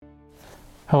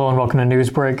Hello and welcome to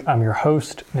Newsbreak. I'm your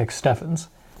host, Nick Steffens.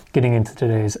 Getting into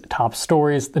today's top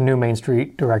stories, the new Main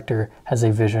Street director has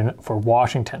a vision for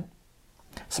Washington.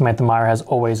 Samantha Meyer has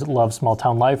always loved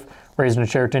small-town life. Raised in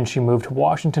Sheraton, she moved to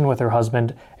Washington with her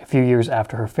husband a few years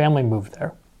after her family moved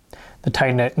there. The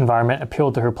tight-knit environment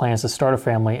appealed to her plans to start a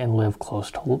family and live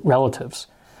close to relatives.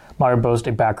 Meyer boasts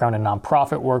a background in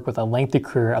nonprofit work with a lengthy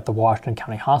career at the Washington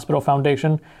County Hospital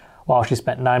Foundation. While she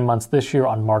spent 9 months this year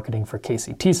on marketing for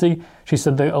KCTC, she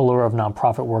said the allure of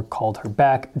nonprofit work called her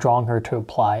back, drawing her to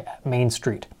apply at Main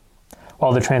Street.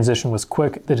 While the transition was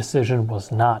quick, the decision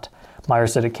was not. Meyer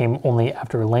said it came only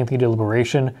after a lengthy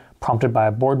deliberation, prompted by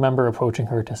a board member approaching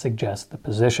her to suggest the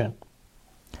position.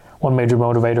 One major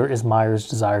motivator is Meyer's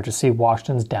desire to see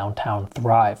Washington's downtown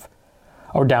thrive.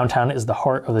 Our downtown is the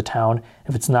heart of the town.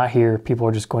 If it's not here, people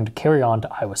are just going to carry on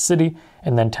to Iowa City,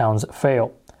 and then towns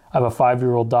fail. I have a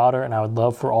 5-year-old daughter, and I would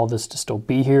love for all this to still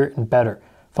be here and better.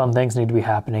 Fun things need to be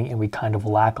happening, and we kind of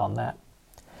lack on that.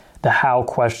 The how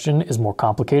question is more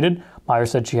complicated. Meyer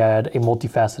said she had a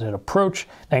multifaceted approach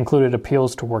that included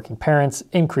appeals to working parents,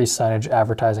 increased signage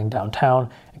advertising downtown,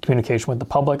 and communication with the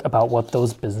public about what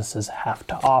those businesses have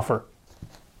to offer.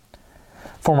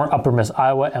 Former Upper Miss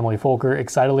Iowa Emily Folker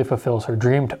excitedly fulfills her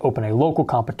dream to open a local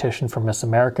competition for Miss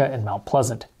America in Mount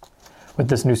Pleasant. With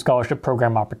this new scholarship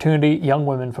program opportunity, young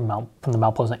women from the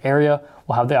Mount Pleasant area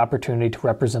will have the opportunity to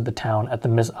represent the town at the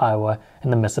Miss Iowa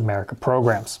and the Miss America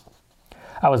programs.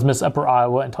 I was Miss Upper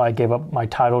Iowa until I gave up my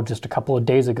title just a couple of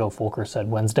days ago, Folker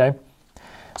said Wednesday.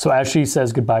 So as she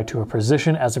says goodbye to her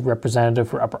position as a representative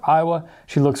for Upper Iowa,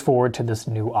 she looks forward to this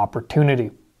new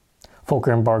opportunity.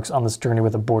 Folker embarks on this journey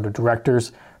with a board of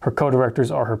directors. Her co-directors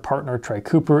are her partner, Trey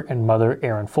Cooper, and mother,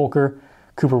 Erin Folker.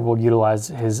 Cooper will utilize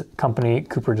his company,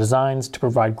 Cooper Designs, to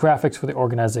provide graphics for the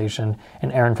organization, and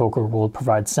Erin Folker will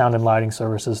provide sound and lighting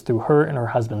services through her and her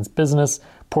husband's business,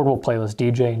 Portable Playlist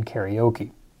DJ and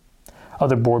Karaoke.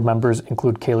 Other board members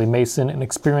include Kaylee Mason, an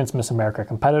experienced Miss America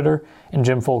competitor, and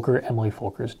Jim Folker, Emily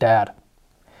Folker's dad.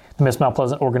 The Miss Mount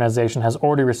Pleasant organization has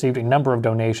already received a number of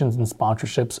donations and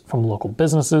sponsorships from local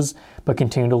businesses, but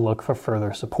continue to look for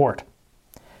further support.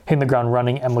 Hitting the ground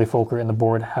running, Emily Folker and the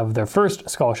board have their first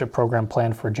scholarship program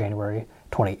planned for January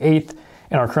 28th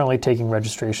and are currently taking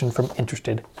registration from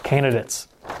interested candidates.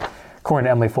 According to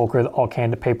Emily Folker, all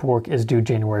candidate paperwork is due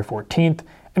January 14th.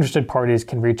 Interested parties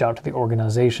can reach out to the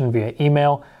organization via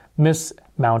email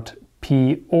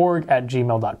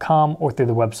missmountporg@gmail.com or through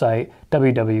the website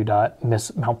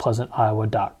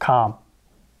www.missmountpleasantiowa.com.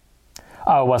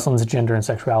 Iowa Wesleyan's Gender and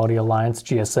Sexuality Alliance,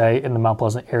 GSA, in the Mount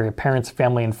Pleasant area Parents,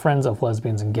 Family, and Friends of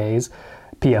Lesbians and Gays,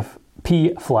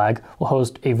 PFLAG, will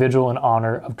host a vigil in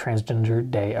honor of Transgender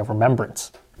Day of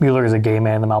Remembrance. Mueller is a gay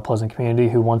man in the Mount Pleasant community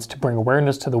who wants to bring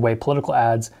awareness to the way political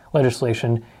ads,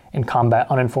 legislation, and combat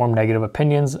uninformed negative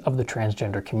opinions of the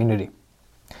transgender community.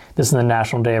 This is the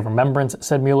National Day of Remembrance,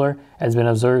 said Mueller, has been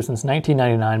observed since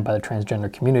 1999 by the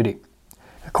transgender community.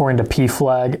 According to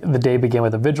PFLAG, the day began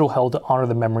with a vigil held to honor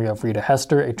the memory of Rita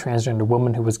Hester, a transgender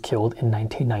woman who was killed in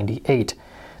 1998.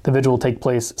 The vigil will take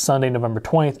place Sunday, November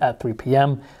 20th at 3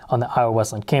 p.m. on the Iowa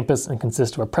Wesleyan campus and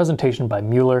consists of a presentation by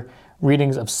Mueller,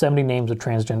 readings of 70 names of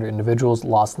transgender individuals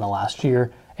lost in the last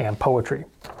year, and poetry.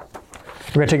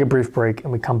 We're going to take a brief break,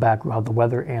 and we come back, we'll have the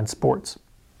weather and sports.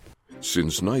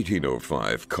 Since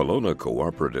 1905, Kelowna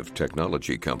Cooperative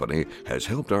Technology Company has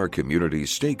helped our community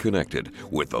stay connected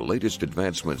with the latest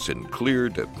advancements in clear,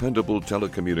 dependable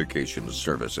telecommunications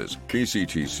services.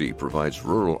 KCTC provides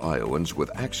rural Iowans with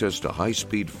access to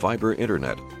high-speed fiber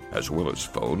internet, as well as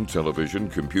phone, television,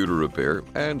 computer repair,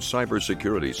 and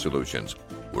cybersecurity solutions.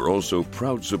 We're also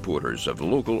proud supporters of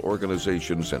local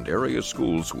organizations and area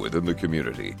schools within the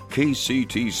community.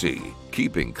 KCTC,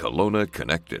 keeping Kelowna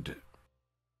connected.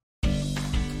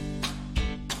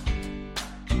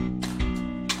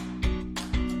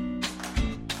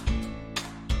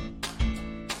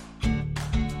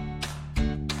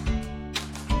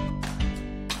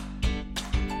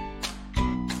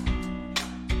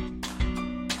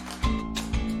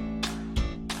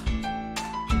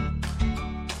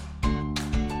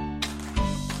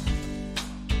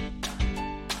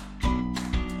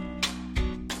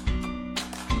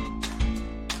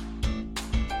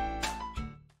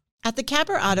 At the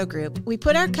Capper Auto Group, we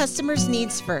put our customers'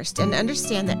 needs first and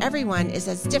understand that everyone is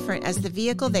as different as the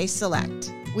vehicle they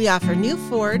select. We offer new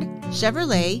Ford,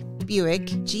 Chevrolet, Buick,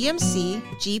 GMC,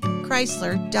 Jeep,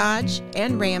 Chrysler, Dodge,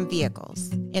 and Ram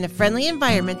vehicles in a friendly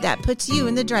environment that puts you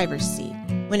in the driver's seat.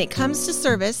 When it comes to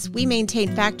service, we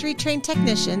maintain factory-trained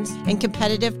technicians and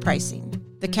competitive pricing.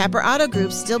 The Capper Auto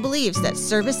Group still believes that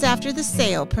service after the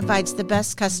sale provides the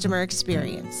best customer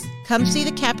experience. Come see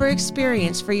the Capper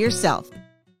experience for yourself.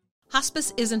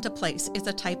 Hospice isn't a place, it's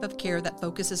a type of care that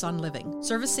focuses on living.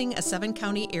 Servicing a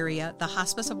 7-county area, the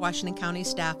Hospice of Washington County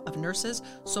staff of nurses,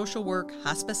 social work,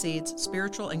 hospice aides,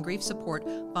 spiritual and grief support,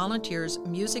 volunteers,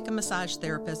 music and massage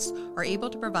therapists are able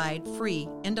to provide free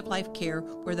end-of-life care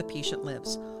where the patient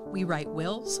lives. We write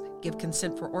wills, give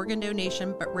consent for organ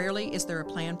donation, but rarely is there a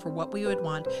plan for what we would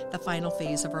want the final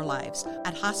phase of our lives.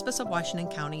 At Hospice of Washington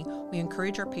County, we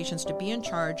encourage our patients to be in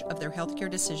charge of their healthcare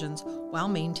decisions while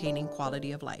maintaining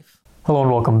quality of life. Hello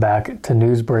and welcome back to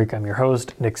Newsbreak. I'm your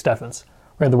host, Nick Steffens.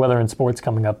 We have the weather and sports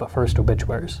coming up, but first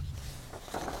obituaries.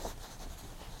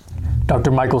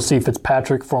 Dr. Michael C.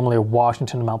 Fitzpatrick, formerly of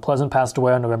Washington and Mount Pleasant, passed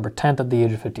away on November 10th at the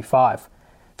age of 55.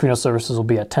 Funeral services will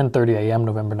be at 10:30 a.m.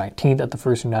 November 19th at the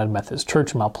First United Methodist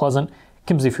Church in Mount Pleasant.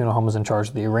 Kimsey Funeral Home is in charge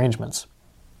of the arrangements.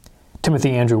 Timothy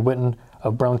Andrew Witten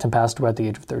of Burlington passed away at the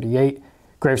age of 38.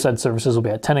 Graveside services will be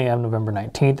at 10 a.m. November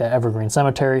 19th at Evergreen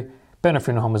Cemetery. Banner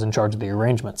Funeral Home is in charge of the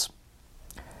arrangements.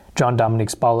 John Dominique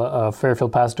Spalla of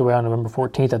Fairfield passed away on November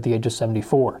 14th at the age of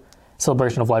 74.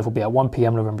 Celebration of life will be at 1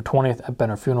 p.m. November 20th at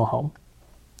Benner Funeral Home.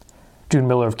 June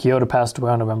Miller of Keota passed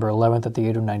away on November 11th at the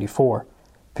age of 94.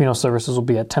 Funeral services will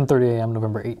be at 10:30 a.m.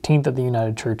 November 18th at the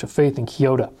United Church of Faith in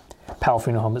Keota. Powell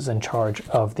Funeral Home is in charge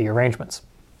of the arrangements.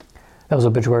 That was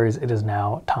obituaries. It is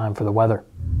now time for the weather.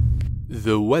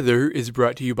 The weather is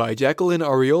brought to you by Jacqueline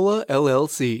Ariola,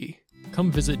 LLC.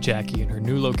 Come visit Jackie in her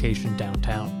new location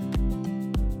downtown.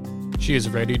 She is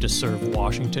ready to serve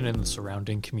Washington and the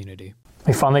surrounding community.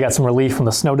 We finally got some relief from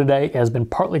the snow today. It has been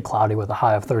partly cloudy with a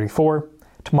high of 34.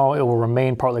 Tomorrow it will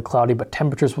remain partly cloudy, but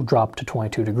temperatures will drop to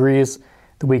 22 degrees.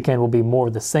 The weekend will be more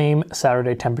of the same.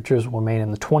 Saturday temperatures will remain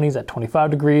in the 20s at 25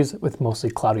 degrees with mostly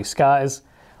cloudy skies.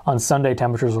 On Sunday,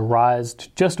 temperatures will rise to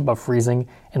just above freezing,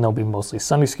 and there'll be mostly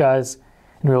sunny skies.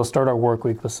 And we will start our work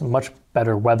week with some much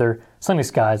better weather, sunny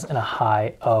skies, and a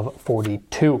high of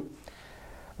 42.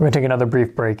 We're going to take another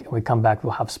brief break, and when we come back,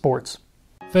 we'll have sports.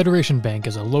 Federation Bank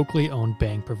is a locally owned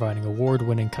bank providing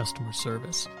award-winning customer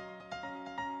service.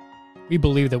 We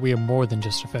believe that we are more than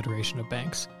just a federation of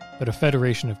banks, but a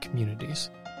federation of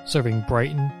communities, serving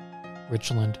Brighton,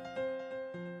 Richland,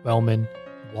 Wellman,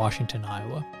 and Washington,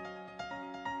 Iowa.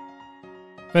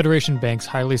 Federation Bank's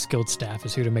highly skilled staff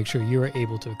is here to make sure you are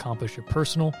able to accomplish your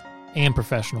personal and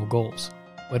professional goals,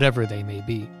 whatever they may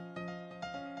be.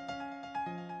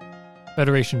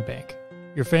 Federation Bank,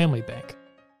 your family bank.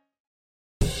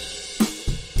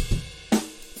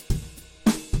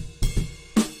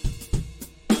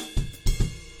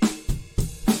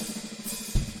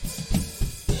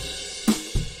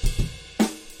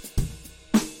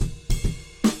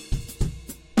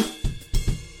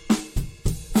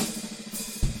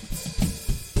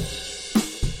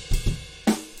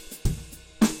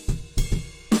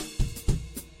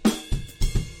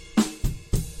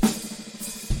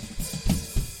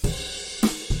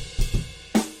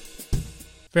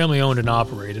 Family owned and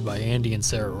operated by Andy and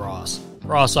Sarah Ross.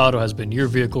 Ross Auto has been your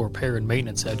vehicle repair and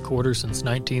maintenance headquarters since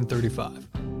 1935.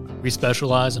 We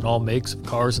specialize in all makes of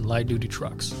cars and light-duty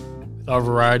trucks. With our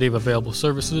variety of available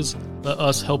services, let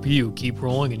us help you keep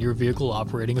rolling and your vehicle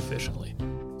operating efficiently.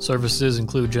 Services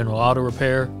include general auto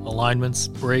repair, alignments,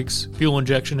 brakes, fuel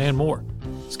injection, and more.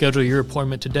 Schedule your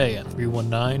appointment today at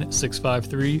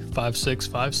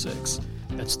 319-653-5656.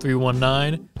 That's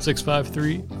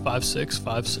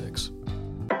 319-653-5656.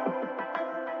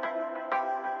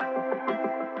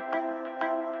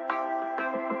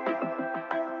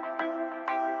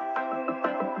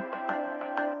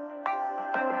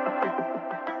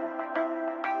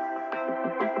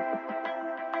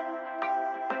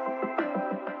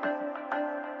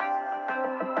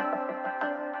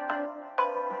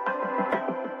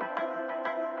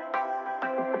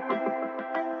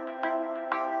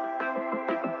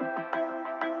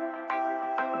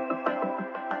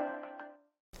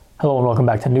 Hello and welcome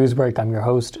back to Newsbreak. I'm your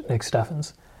host, Nick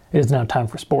Steffens. It is now time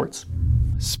for sports.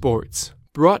 Sports,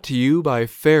 brought to you by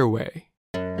Fairway.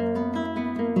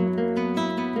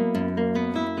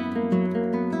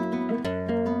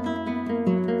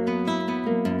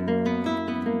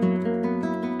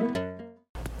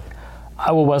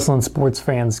 Iowa Wesleyan sports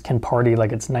fans can party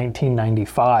like it's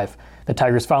 1995. The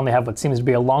Tigers finally have what seems to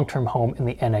be a long-term home in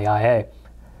the NAIA.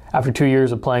 After 2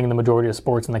 years of playing in the majority of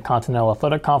sports in the Continental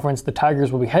Athletic Conference, the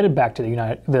Tigers will be headed back to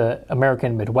the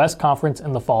American Midwest Conference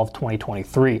in the fall of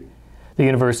 2023. The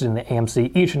university and the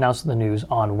AMC each announced the news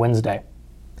on Wednesday.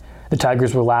 The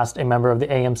Tigers were last a member of the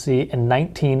AMC in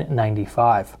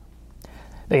 1995.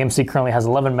 The AMC currently has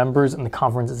 11 members, and the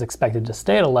conference is expected to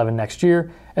stay at 11 next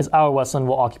year, as Iowa Wesleyan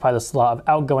will occupy the slot of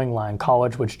outgoing Lyon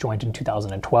College, which joined in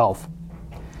 2012.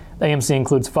 The AMC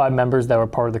includes 5 members that were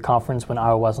part of the conference when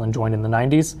Iowa Wesleyan joined in the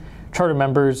 90s. Charter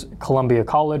members Columbia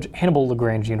College, Hannibal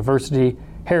LaGrange University,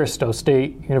 Harris-Stowe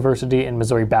State University, and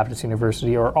Missouri Baptist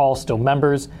University are all still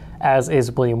members, as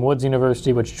is William Woods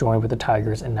University, which joined with the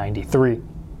Tigers in '93.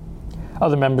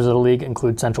 Other members of the league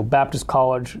include Central Baptist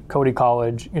College, Cody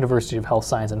College, University of Health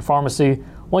Science and Pharmacy,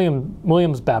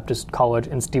 Williams Baptist College,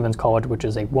 and Stevens College, which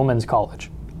is a women's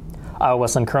college. Iowa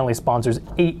Wesleyan currently sponsors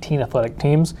 18 athletic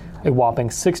teams. A whopping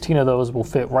 16 of those will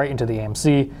fit right into the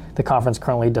AMC. The conference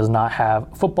currently does not have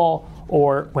football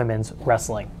or women's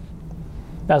wrestling.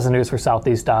 That's the news for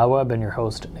Southeast Iowa. I've been your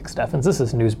host, Nick Steffens. This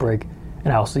is Newsbreak,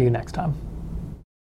 and I'll see you next time.